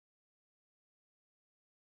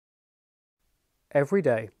Every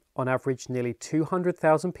day, on average, nearly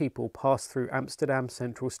 200,000 people pass through Amsterdam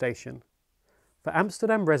Central station. For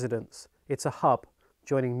Amsterdam residents, it's a hub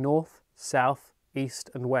joining north, south, east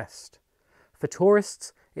and west. For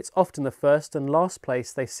tourists, it's often the first and last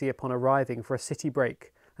place they see upon arriving for a city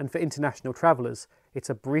break, and for international travellers, it's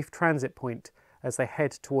a brief transit point as they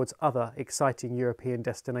head towards other exciting European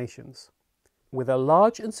destinations. With a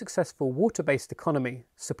large and successful water-based economy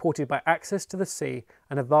supported by access to the sea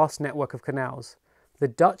and a vast network of canals, the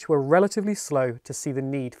Dutch were relatively slow to see the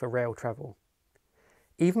need for rail travel.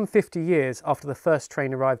 Even 50 years after the first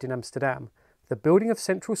train arrived in Amsterdam, the building of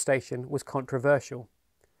Central Station was controversial.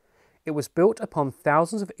 It was built upon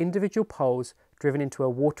thousands of individual poles driven into a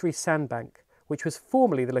watery sandbank, which was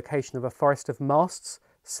formerly the location of a forest of masts,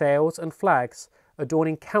 sails and flags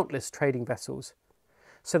adorning countless trading vessels.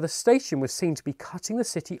 So the station was seen to be cutting the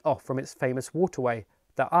city off from its famous waterway,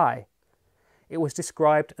 the Ij. It was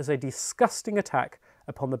described as a disgusting attack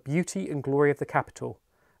upon the beauty and glory of the capital,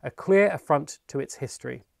 a clear affront to its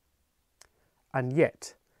history. And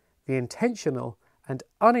yet, the intentional and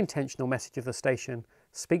unintentional message of the station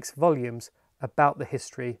speaks volumes about the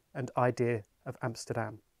history and idea of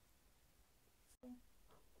Amsterdam.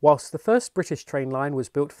 Whilst the first British train line was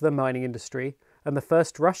built for the mining industry, and the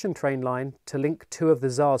first Russian train line to link two of the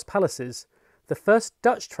Tsar's palaces, the first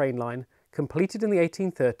Dutch train line, completed in the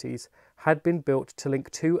 1830s, had been built to link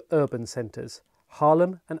two urban centres,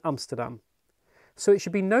 Haarlem and Amsterdam. So it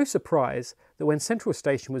should be no surprise that when Central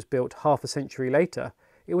Station was built half a century later,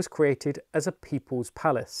 it was created as a people's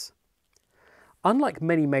palace. Unlike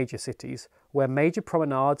many major cities, where major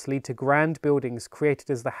promenades lead to grand buildings created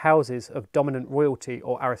as the houses of dominant royalty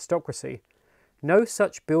or aristocracy, no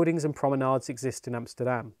such buildings and promenades exist in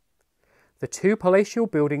Amsterdam. The two palatial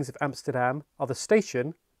buildings of Amsterdam are the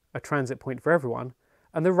station, a transit point for everyone,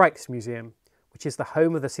 and the Rijksmuseum, which is the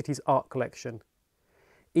home of the city's art collection.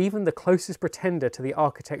 Even the closest pretender to the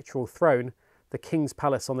architectural throne, the King's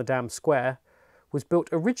Palace on the Dam Square, was built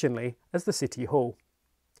originally as the City Hall.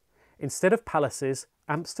 Instead of palaces,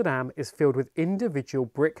 Amsterdam is filled with individual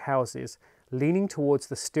brick houses leaning towards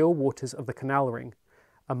the still waters of the canal ring,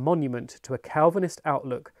 a monument to a Calvinist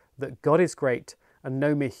outlook that God is great and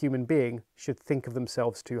no mere human being should think of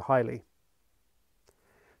themselves too highly.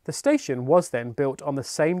 The station was then built on the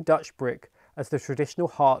same Dutch brick as the traditional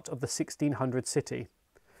heart of the 1600 city,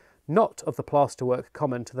 not of the plasterwork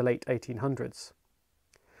common to the late 1800s.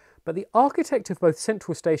 But the architect of both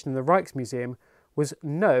Central Station and the Rijksmuseum was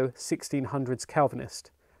no 1600s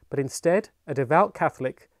Calvinist, but instead a devout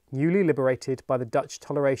Catholic newly liberated by the Dutch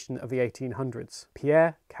toleration of the 1800s,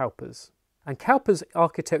 Pierre Cuypers. And Cuypers'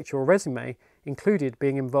 architectural resume included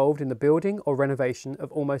being involved in the building or renovation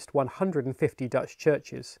of almost 150 Dutch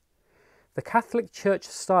churches. The Catholic church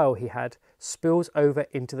style he had spills over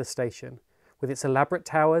into the station, with its elaborate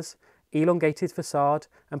towers, elongated facade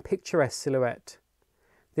and picturesque silhouette.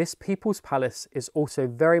 This People's Palace is also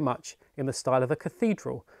very much in the style of a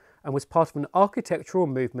cathedral and was part of an architectural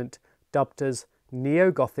movement dubbed as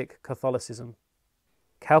Neo-Gothic Catholicism.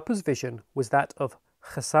 Cuypers' vision was that of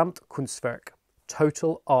Gesamtkunstwerk,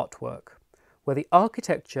 total artwork, where the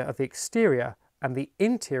architecture of the exterior and the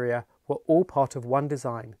interior were all part of one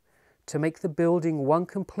design, to make the building one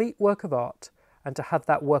complete work of art and to have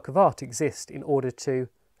that work of art exist in order to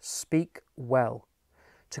speak well,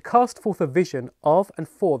 to cast forth a vision of and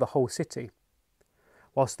for the whole city.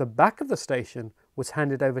 Whilst the back of the station was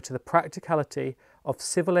handed over to the practicality of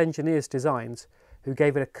civil engineers' designs, who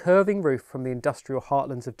gave it a curving roof from the industrial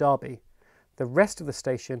heartlands of Derby, the rest of the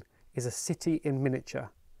station is a city in miniature.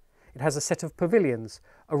 It has a set of pavilions,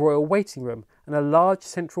 a royal waiting room and a large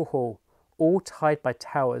central hall, all tied by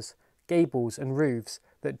towers, gables and roofs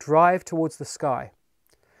that drive towards the sky.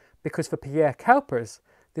 Because for Pierre Cuypers,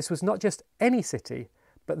 this was not just any city,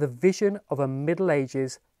 but the vision of a Middle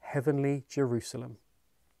Ages heavenly Jerusalem.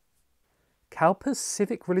 Cuypers'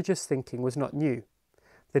 civic religious thinking was not new.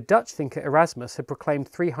 The Dutch thinker Erasmus had proclaimed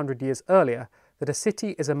 300 years earlier that a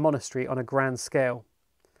city is a monastery on a grand scale.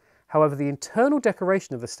 However, the internal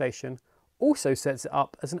decoration of the station also sets it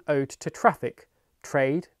up as an ode to traffic,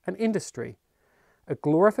 trade and industry, a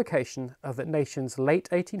glorification of the nation's late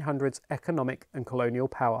 1800s economic and colonial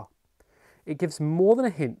power. It gives more than a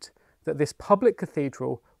hint that this public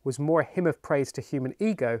cathedral was more a hymn of praise to human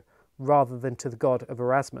ego rather than to the God of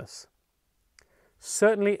Erasmus.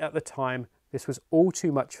 Certainly at the time, this was all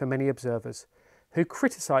too much for many observers, who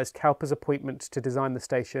criticised Cuypers' appointment to design the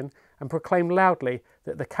station and proclaimed loudly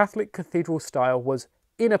that the Catholic cathedral style was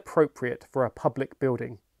inappropriate for a public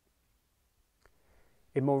building.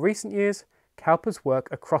 In more recent years, Cuypers' work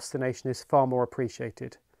across the nation is far more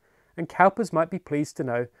appreciated, and Cuypers might be pleased to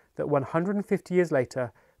know that 150 years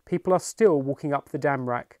later, people are still walking up the dam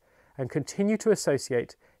rack and continue to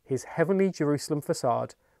associate his heavenly Jerusalem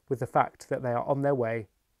facade with the fact that they are on their way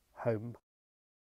home.